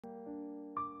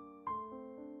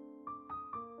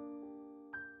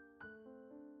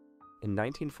In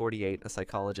 1948, a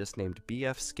psychologist named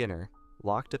B.F. Skinner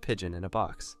locked a pigeon in a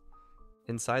box.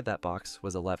 Inside that box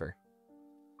was a lever.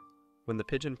 When the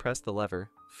pigeon pressed the lever,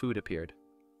 food appeared.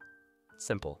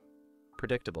 Simple.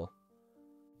 Predictable.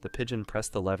 The pigeon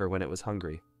pressed the lever when it was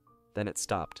hungry. Then it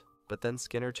stopped. But then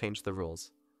Skinner changed the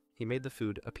rules. He made the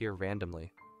food appear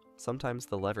randomly. Sometimes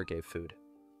the lever gave food.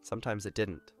 Sometimes it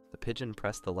didn't. The pigeon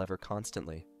pressed the lever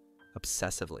constantly,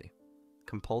 obsessively,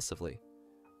 compulsively.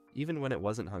 Even when it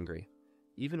wasn't hungry,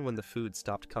 even when the food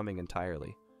stopped coming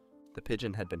entirely, the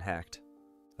pigeon had been hacked.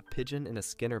 A pigeon in a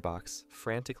Skinner box,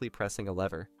 frantically pressing a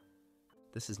lever.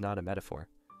 This is not a metaphor.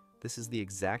 This is the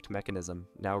exact mechanism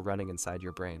now running inside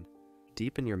your brain.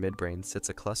 Deep in your midbrain sits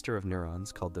a cluster of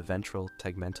neurons called the ventral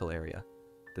tegmental area,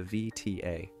 the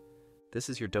VTA. This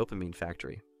is your dopamine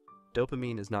factory.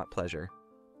 Dopamine is not pleasure.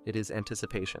 It is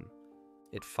anticipation.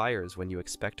 It fires when you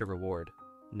expect a reward,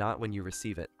 not when you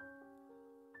receive it.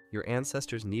 Your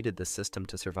ancestors needed this system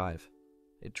to survive.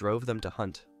 It drove them to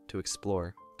hunt, to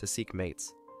explore, to seek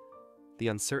mates. The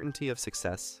uncertainty of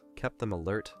success kept them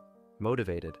alert,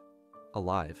 motivated,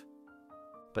 alive.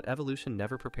 But evolution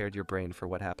never prepared your brain for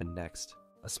what happened next.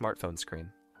 A smartphone screen.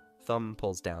 Thumb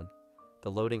pulls down.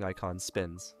 The loading icon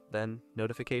spins. Then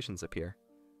notifications appear.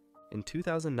 In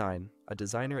 2009, a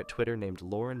designer at Twitter named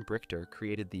Lauren Brichter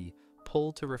created the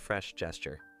pull to refresh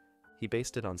gesture. He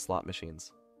based it on slot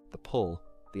machines. The pull,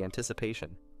 the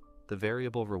anticipation, the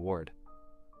variable reward.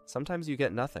 Sometimes you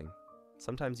get nothing.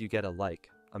 Sometimes you get a like,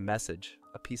 a message,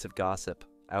 a piece of gossip,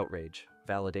 outrage,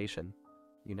 validation.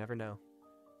 You never know.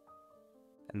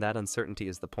 And that uncertainty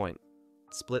is the point.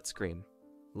 Split screen.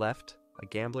 Left, a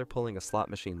gambler pulling a slot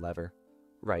machine lever.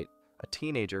 Right, a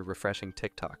teenager refreshing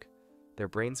TikTok. Their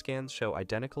brain scans show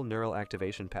identical neural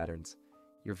activation patterns.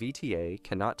 Your VTA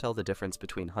cannot tell the difference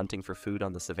between hunting for food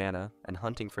on the savannah and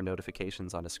hunting for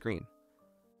notifications on a screen.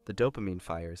 The dopamine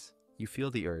fires. You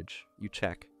feel the urge. You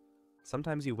check.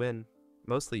 Sometimes you win.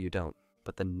 Mostly you don't.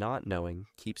 But the not knowing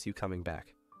keeps you coming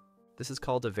back. This is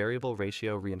called a variable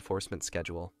ratio reinforcement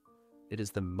schedule. It is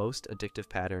the most addictive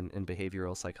pattern in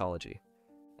behavioral psychology,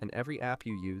 and every app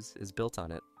you use is built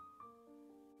on it.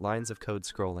 Lines of code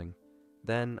scrolling,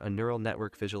 then a neural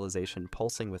network visualization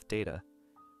pulsing with data.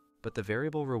 But the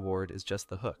variable reward is just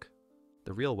the hook.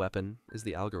 The real weapon is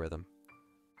the algorithm.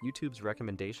 YouTube's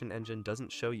recommendation engine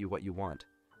doesn't show you what you want.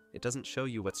 It doesn't show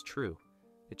you what's true.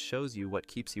 It shows you what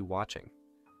keeps you watching.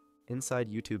 Inside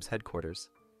YouTube's headquarters,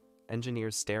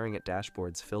 engineers staring at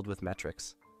dashboards filled with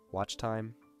metrics, watch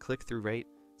time, click-through rate,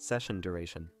 session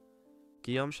duration.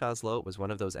 Guillaume Chazlot was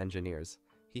one of those engineers.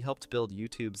 He helped build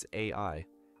YouTube's AI,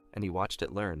 and he watched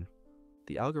it learn.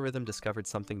 The algorithm discovered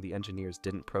something the engineers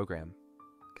didn't program.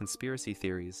 Conspiracy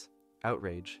theories,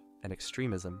 outrage, and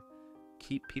extremism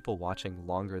keep people watching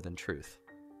longer than truth.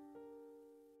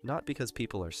 Not because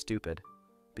people are stupid,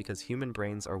 because human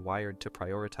brains are wired to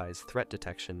prioritize threat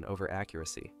detection over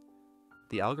accuracy.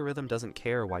 The algorithm doesn't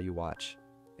care why you watch.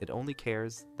 It only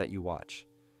cares that you watch.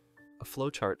 A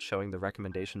flowchart showing the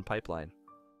recommendation pipeline.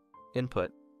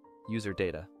 Input, user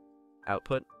data.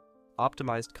 Output,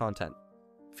 optimized content.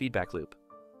 Feedback loop.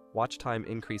 Watch time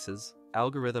increases,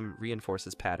 algorithm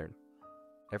reinforces pattern.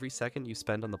 Every second you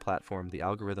spend on the platform, the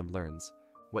algorithm learns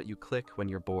what you click when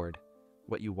you're bored,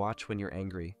 what you watch when you're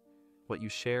angry, what you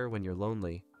share when you're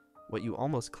lonely, what you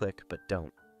almost click but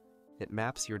don't. It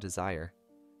maps your desire,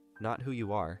 not who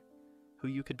you are, who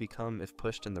you could become if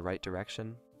pushed in the right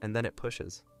direction, and then it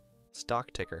pushes.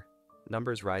 Stock ticker,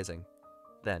 numbers rising.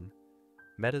 Then,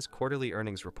 Meta's quarterly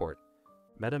earnings report.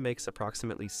 Meta makes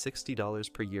approximately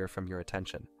 $60 per year from your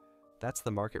attention. That's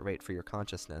the market rate for your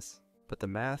consciousness. But the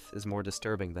math is more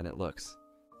disturbing than it looks.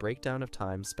 Breakdown of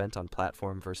time spent on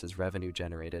platform versus revenue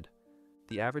generated.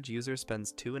 The average user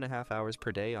spends 2.5 hours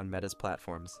per day on Meta's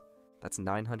platforms. That's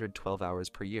 912 hours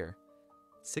per year.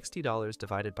 $60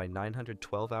 divided by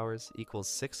 912 hours equals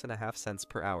 6.5 cents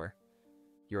per hour.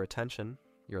 Your attention,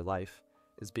 your life,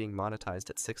 is being monetized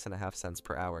at 6.5 cents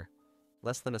per hour.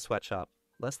 Less than a sweatshop,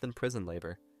 less than prison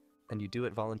labor, and you do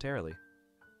it voluntarily.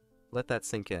 Let that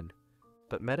sink in.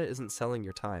 But Meta isn't selling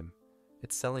your time.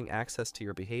 It's selling access to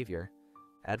your behavior.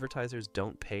 Advertisers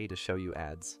don't pay to show you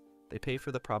ads. They pay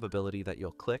for the probability that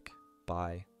you'll click,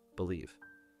 buy, believe.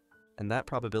 And that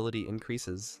probability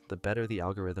increases the better the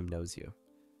algorithm knows you.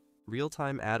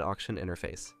 Real-time ad auction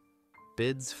interface.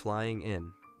 Bids flying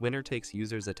in. Winner takes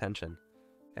user's attention.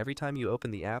 Every time you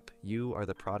open the app, you are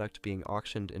the product being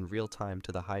auctioned in real time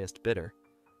to the highest bidder.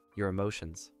 Your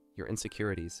emotions, your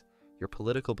insecurities, your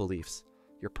political beliefs,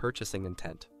 your purchasing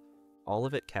intent. All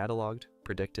of it cataloged,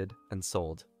 predicted, and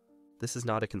sold. This is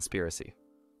not a conspiracy.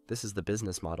 This is the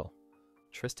business model.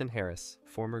 Tristan Harris,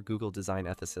 former Google design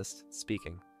ethicist,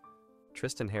 speaking.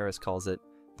 Tristan Harris calls it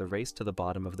the race to the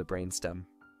bottom of the brainstem.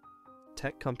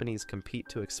 Tech companies compete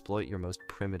to exploit your most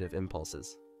primitive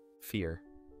impulses: fear,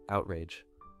 outrage,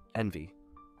 envy,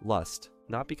 lust,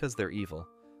 not because they're evil,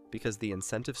 because the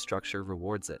incentive structure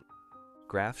rewards it.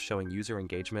 Graph showing user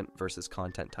engagement versus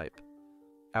content type.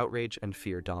 Outrage and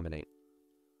fear dominate.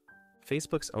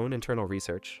 Facebook's own internal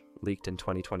research, leaked in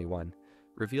 2021,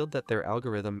 revealed that their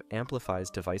algorithm amplifies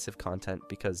divisive content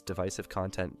because divisive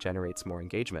content generates more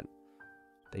engagement.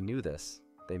 They knew this,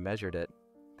 they measured it,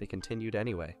 they continued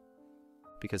anyway,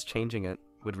 because changing it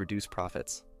would reduce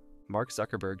profits. Mark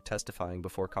Zuckerberg testifying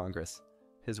before Congress.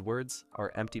 His words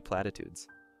are empty platitudes.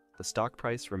 The stock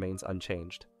price remains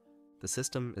unchanged. The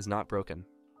system is not broken.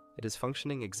 It is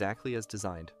functioning exactly as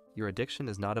designed. Your addiction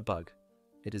is not a bug.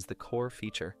 It is the core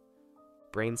feature.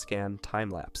 Brain scan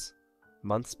time-lapse.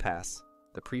 Months pass.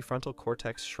 The prefrontal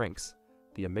cortex shrinks.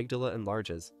 The amygdala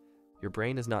enlarges. Your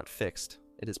brain is not fixed.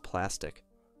 It is plastic.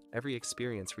 Every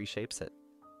experience reshapes it.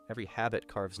 Every habit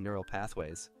carves neural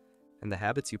pathways. And the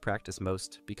habits you practice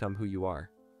most become who you are.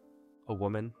 A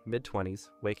woman, mid-20s,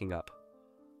 waking up.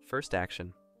 First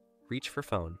action. Reach for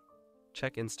phone.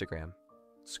 Check Instagram.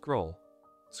 Scroll.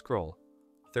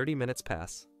 30 minutes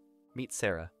pass. Meet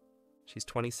Sarah. She's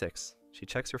 26. She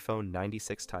checks her phone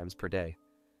 96 times per day.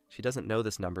 She doesn't know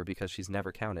this number because she's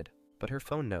never counted. But her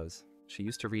phone knows. She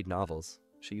used to read novels.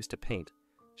 She used to paint.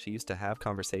 She used to have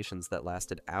conversations that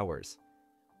lasted hours.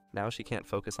 Now she can't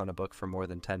focus on a book for more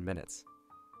than 10 minutes.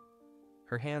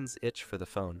 Her hands itch for the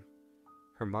phone.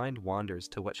 Her mind wanders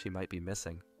to what she might be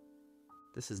missing.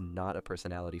 This is not a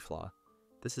personality flaw.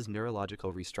 This is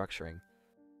neurological restructuring.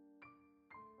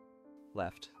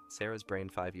 Left, Sarah's brain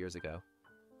 5 years ago.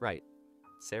 Right,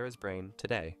 Sarah's brain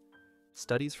today.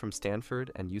 Studies from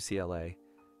Stanford and UCLA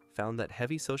found that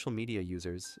heavy social media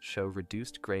users show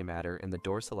reduced gray matter in the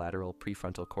dorsolateral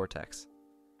prefrontal cortex,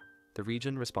 the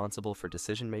region responsible for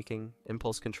decision-making,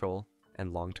 impulse control,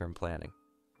 and long-term planning.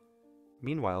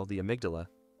 Meanwhile, the amygdala,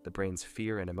 the brain's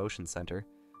fear and emotion center,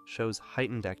 shows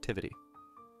heightened activity.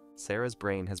 Sarah's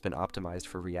brain has been optimized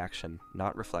for reaction,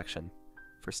 not reflection,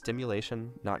 for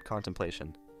stimulation, not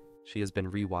contemplation. She has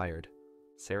been rewired.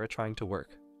 Sarah trying to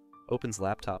work. Opens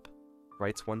laptop,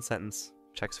 writes one sentence,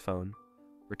 checks phone,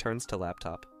 returns to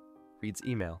laptop, reads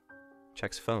email,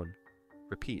 checks phone,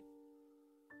 repeat.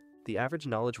 The average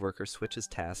knowledge worker switches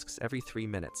tasks every 3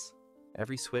 minutes.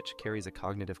 Every switch carries a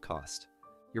cognitive cost.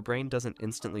 Your brain doesn't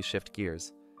instantly shift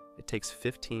gears. It takes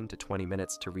 15 to 20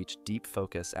 minutes to reach deep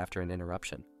focus after an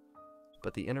interruption.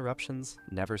 But the interruptions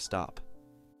never stop.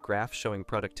 Graph showing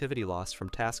productivity loss from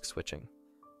task switching.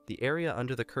 The area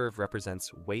under the curve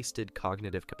represents wasted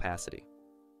cognitive capacity.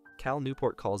 Cal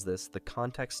Newport calls this the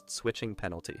context switching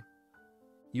penalty.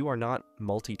 You are not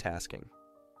multitasking.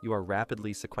 You are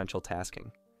rapidly sequential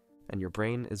tasking, and your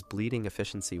brain is bleeding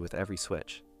efficiency with every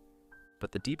switch.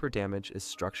 But the deeper damage is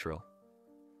structural.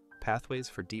 Pathways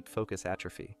for deep focus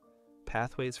atrophy.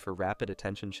 Pathways for rapid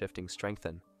attention shifting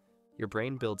strengthen. Your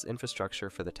brain builds infrastructure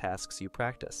for the tasks you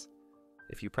practice.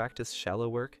 If you practice shallow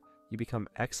work, you become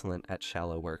excellent at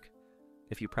shallow work.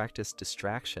 If you practice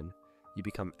distraction, you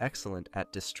become excellent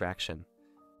at distraction,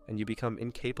 and you become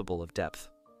incapable of depth.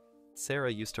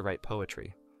 Sarah used to write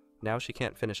poetry. Now she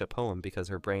can't finish a poem because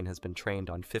her brain has been trained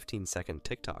on 15-second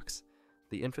TikToks.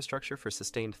 The infrastructure for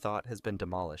sustained thought has been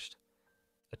demolished.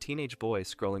 A teenage boy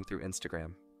scrolling through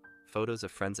Instagram. Photos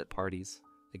of friends at parties,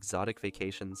 exotic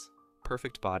vacations,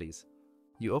 perfect bodies.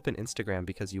 You open Instagram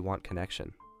because you want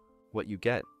connection. What you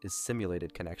get is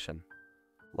simulated connection.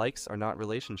 Likes are not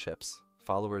relationships,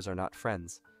 followers are not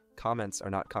friends, comments are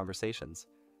not conversations,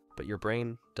 but your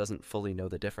brain doesn't fully know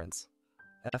the difference.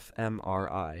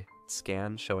 fMRI,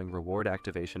 scan showing reward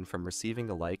activation from receiving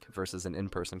a like versus an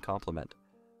in-person compliment.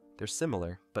 They're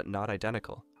similar, but not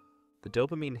identical. The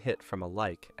dopamine hit from a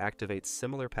like activates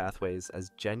similar pathways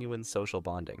as genuine social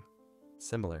bonding.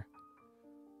 Similar,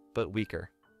 but weaker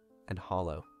and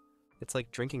hollow. It's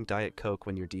like drinking Diet Coke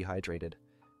when you're dehydrated.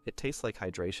 It tastes like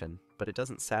hydration, but it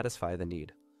doesn't satisfy the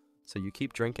need. So you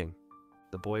keep drinking.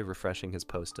 The boy refreshing his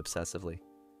post obsessively.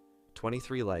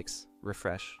 23 likes,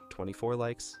 refresh, 24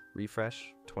 likes,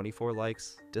 refresh, 24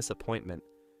 likes, disappointment.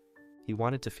 He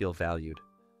wanted to feel valued.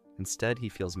 Instead, he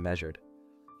feels measured.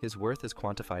 His worth is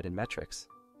quantified in metrics.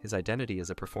 His identity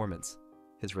is a performance.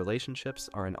 His relationships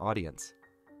are an audience.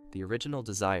 The original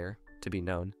desire, to be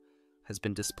known, has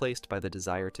been displaced by the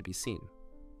desire to be seen.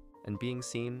 And being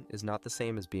seen is not the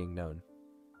same as being known.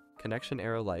 Connection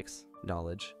arrow likes,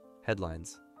 knowledge,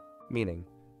 headlines, meaning,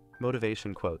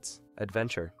 motivation quotes,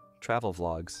 adventure, travel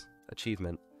vlogs,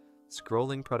 achievement,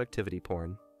 scrolling productivity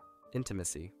porn,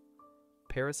 intimacy,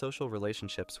 parasocial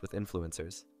relationships with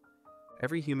influencers.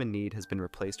 Every human need has been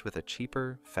replaced with a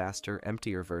cheaper, faster,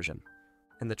 emptier version.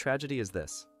 And the tragedy is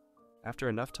this. After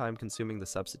enough time consuming the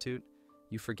substitute,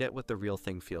 you forget what the real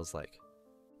thing feels like.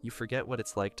 You forget what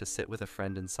it's like to sit with a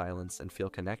friend in silence and feel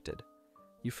connected.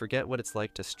 You forget what it's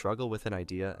like to struggle with an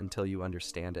idea until you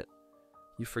understand it.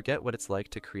 You forget what it's like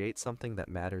to create something that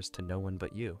matters to no one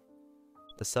but you.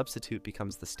 The substitute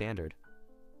becomes the standard.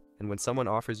 And when someone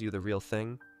offers you the real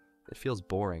thing, it feels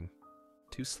boring,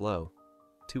 too slow,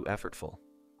 too effortful,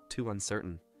 too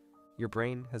uncertain. Your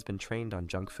brain has been trained on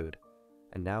junk food,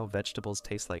 and now vegetables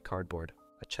taste like cardboard,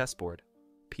 a chessboard,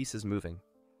 pieces moving.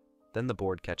 Then the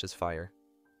board catches fire.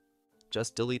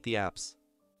 Just delete the apps.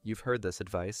 You've heard this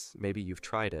advice, maybe you've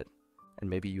tried it, and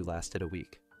maybe you lasted a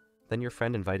week. Then your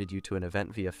friend invited you to an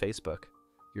event via Facebook.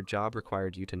 Your job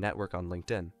required you to network on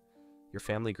LinkedIn. Your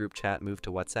family group chat moved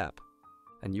to WhatsApp.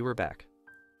 And you were back.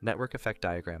 Network effect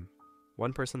diagram.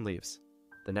 One person leaves.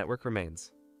 The network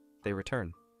remains. They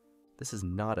return. This is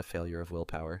not a failure of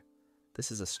willpower.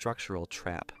 This is a structural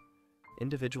trap.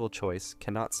 Individual choice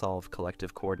cannot solve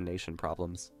collective coordination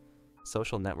problems.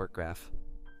 Social network graph.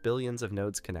 Billions of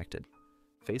nodes connected.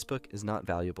 Facebook is not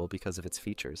valuable because of its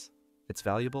features. It's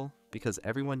valuable because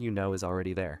everyone you know is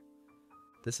already there.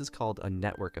 This is called a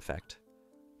network effect.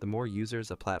 The more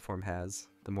users a platform has,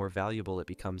 the more valuable it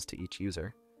becomes to each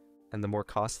user, and the more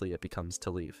costly it becomes to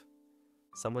leave.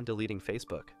 Someone deleting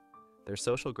Facebook. Their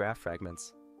social graph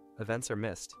fragments. Events are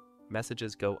missed.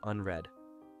 Messages go unread.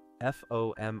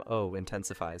 FOMO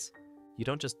intensifies. You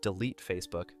don't just delete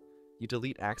Facebook, you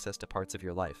delete access to parts of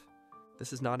your life.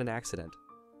 This is not an accident.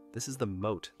 This is the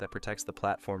moat that protects the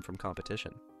platform from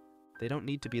competition. They don't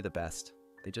need to be the best.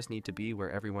 They just need to be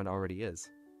where everyone already is.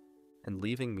 And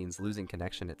leaving means losing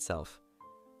connection itself.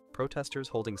 Protesters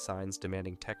holding signs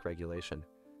demanding tech regulation.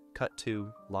 Cut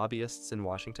to lobbyists in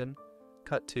Washington.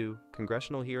 Cut to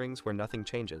congressional hearings where nothing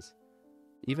changes.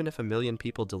 Even if 1 million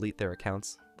people delete their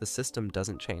accounts, the system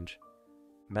doesn't change.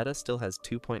 Meta still has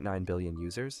 2.9 billion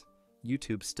users.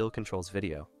 YouTube still controls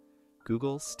video.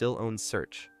 Google still owns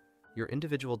search. Your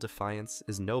individual defiance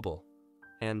is noble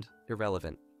and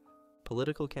irrelevant.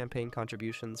 Political campaign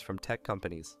contributions from tech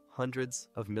companies, hundreds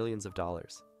of millions of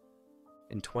dollars.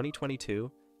 In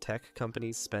 2022, tech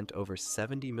companies spent over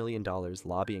 $70 million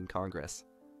lobbying Congress.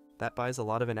 That buys a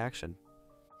lot of inaction.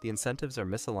 The incentives are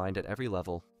misaligned at every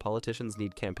level. Politicians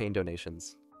need campaign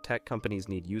donations. Tech companies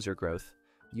need user growth.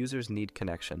 Users need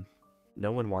connection.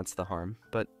 No one wants the harm,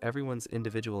 but everyone's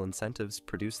individual incentives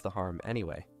produce the harm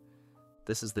anyway.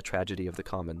 This is the tragedy of the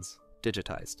commons,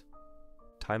 digitized.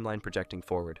 Timeline projecting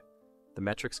forward. The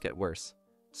metrics get worse.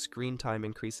 Screen time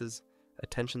increases,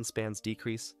 attention spans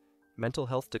decrease, mental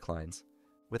health declines.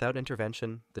 Without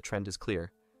intervention, the trend is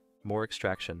clear. More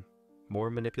extraction, more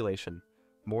manipulation,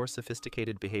 more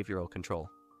sophisticated behavioral control.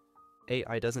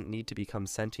 AI doesn't need to become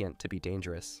sentient to be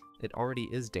dangerous. It already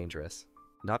is dangerous.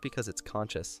 Not because it's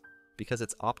conscious, because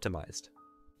it's optimized.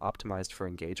 Optimized for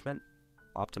engagement,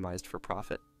 optimized for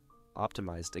profit,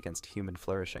 optimized against human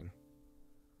flourishing.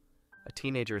 A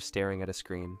teenager staring at a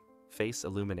screen, face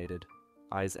illuminated,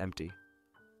 eyes empty.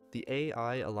 The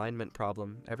AI alignment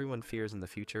problem everyone fears in the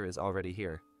future is already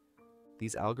here.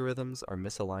 These algorithms are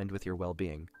misaligned with your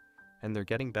well-being, and they're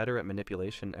getting better at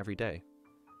manipulation every day.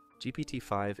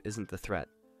 GPT-5 isn't the threat.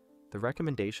 The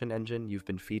recommendation engine you've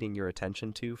been feeding your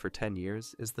attention to for 10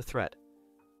 years is the threat,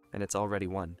 and it's already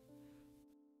won.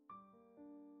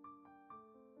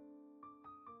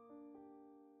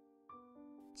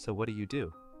 So what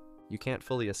do? You can't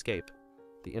fully escape.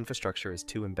 The infrastructure is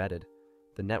too embedded.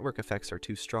 The network effects are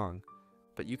too strong,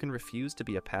 but you can refuse to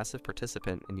be a passive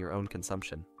participant in your own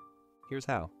consumption. Here's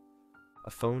how.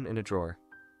 A phone in a drawer,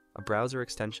 a browser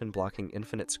extension blocking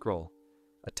infinite scroll,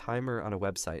 a timer on a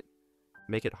website.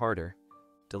 Make it harder.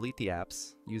 Delete the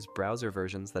apps, use browser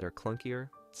versions that are clunkier,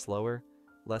 slower,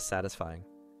 less satisfying.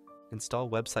 Install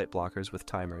website blockers with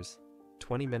timers,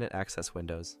 20-minute access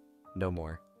windows, no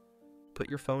more. Put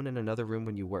your phone in another room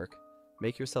when you work.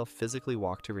 Make yourself physically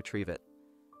walk to retrieve it.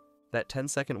 That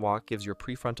 10-second walk gives your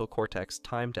prefrontal cortex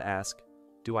time to ask,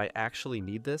 do I actually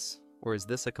need this, or is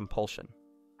this a compulsion?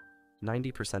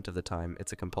 90% of the time,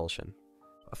 it's a compulsion.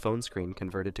 A phone screen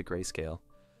converted to grayscale.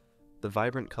 The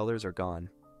vibrant colors are gone.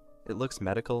 It looks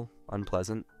medical,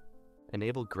 unpleasant.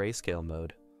 Enable grayscale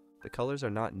mode. The colors are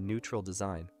not neutral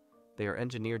design. They are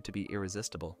engineered to be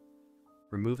irresistible.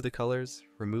 Remove the colors,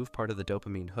 remove part of the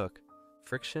dopamine hook.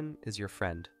 Friction is your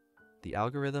friend. The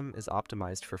algorithm is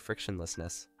optimized for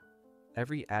frictionlessness.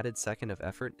 Every added second of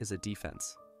effort is a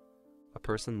defense. A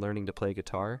person learning to play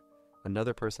guitar,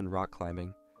 another person rock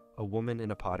climbing, a woman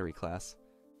in a pottery class.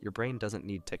 Your brain doesn't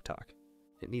need TikTok.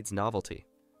 It needs novelty.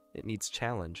 It needs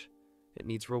challenge. It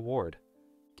needs reward.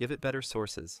 Give it better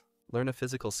sources. Learn a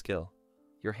physical skill.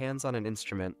 Your hands on an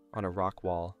instrument, on a rock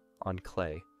wall, on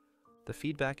clay. The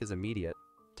feedback is immediate,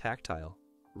 tactile,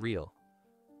 real.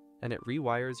 And it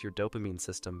rewires your dopamine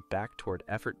system back toward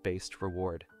effort-based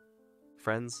reward.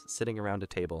 Friends sitting around a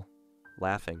table,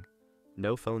 laughing,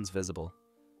 no phones visible.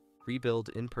 Rebuild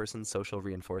in-person social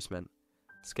reinforcement.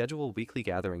 Schedule weekly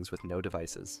gatherings with no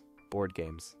devices, board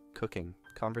games, cooking,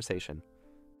 conversation.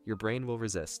 Your brain will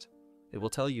resist. It will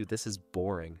tell you this is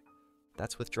boring.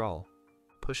 That's withdrawal.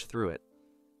 Push through it.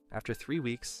 After 3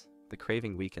 weeks, the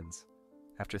craving weakens.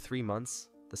 After 3 months,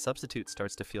 the substitute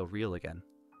starts to feel real again.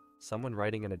 Someone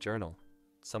writing in a journal,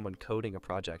 someone coding a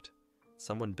project,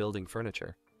 someone building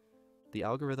furniture. The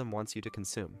algorithm wants you to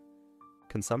consume.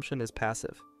 Consumption is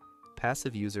passive.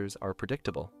 Passive users are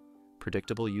predictable.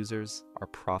 Predictable users are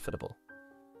profitable.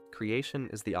 Creation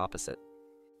is the opposite.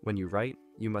 When you write,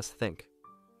 you must think.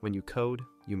 When you code,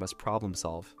 you must problem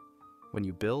solve. When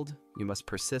you build, you must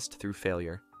persist through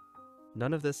failure.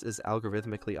 None of this is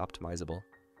algorithmically optimizable.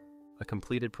 A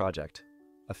completed project,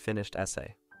 a finished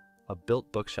essay, a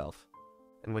built bookshelf.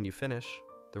 And when you finish,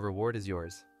 the reward is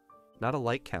yours. Not a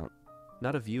like count,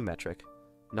 not a view metric,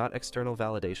 not external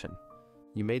validation.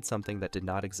 You made something that did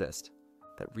not exist,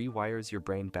 that rewires your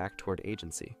brain back toward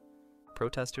agency.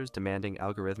 Protesters demanding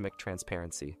algorithmic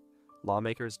transparency.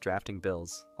 Lawmakers drafting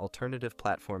bills, alternative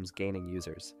platforms gaining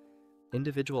users.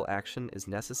 Individual action is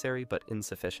necessary but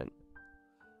insufficient.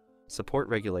 Support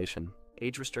regulation,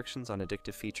 age restrictions on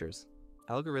addictive features,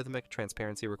 algorithmic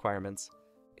transparency requirements,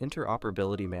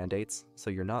 interoperability mandates so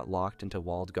you're not locked into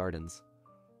walled gardens.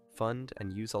 Fund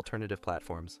and use alternative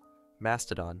platforms,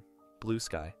 Mastodon, Blue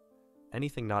Sky,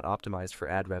 anything not optimized for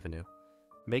ad revenue.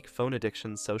 Make phone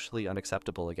addiction socially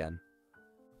unacceptable again.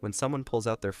 When someone pulls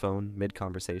out their phone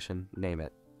mid-conversation, name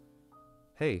it.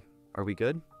 Hey, are we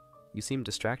good? You seem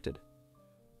distracted.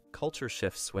 Culture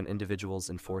shifts when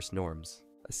individuals enforce norms.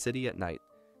 A city at night,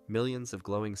 millions of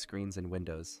glowing screens and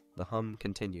windows. The hum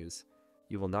continues.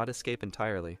 You will not escape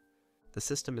entirely. The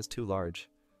system is too large.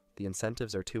 The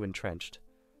incentives are too entrenched.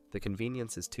 The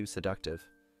convenience is too seductive.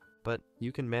 But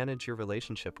you can manage your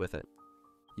relationship with it.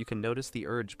 You can notice the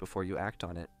urge before you act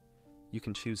on it. You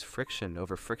can choose friction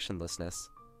over frictionlessness.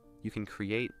 You can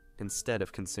create instead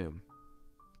of consume.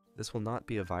 This will not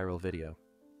be a viral video.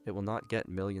 It will not get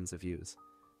millions of views.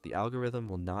 The algorithm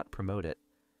will not promote it,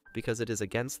 because it is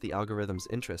against the algorithm's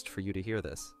interest for you to hear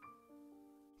this.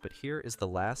 But here is the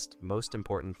last, most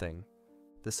important thing.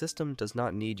 The system does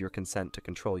not need your consent to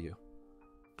control you,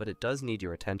 but it does need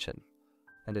your attention.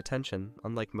 And attention,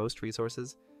 unlike most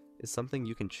resources, is something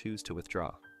you can choose to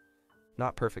withdraw.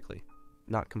 Not perfectly,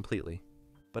 not completely,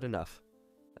 but enough.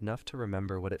 Enough to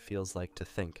remember what it feels like to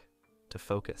think, to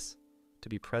focus, to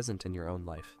be present in your own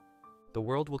life. The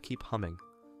world will keep humming.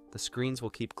 The screens will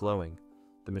keep glowing.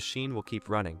 The machine will keep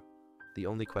running. The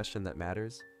only question that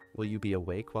matters, will you be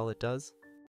awake while it does?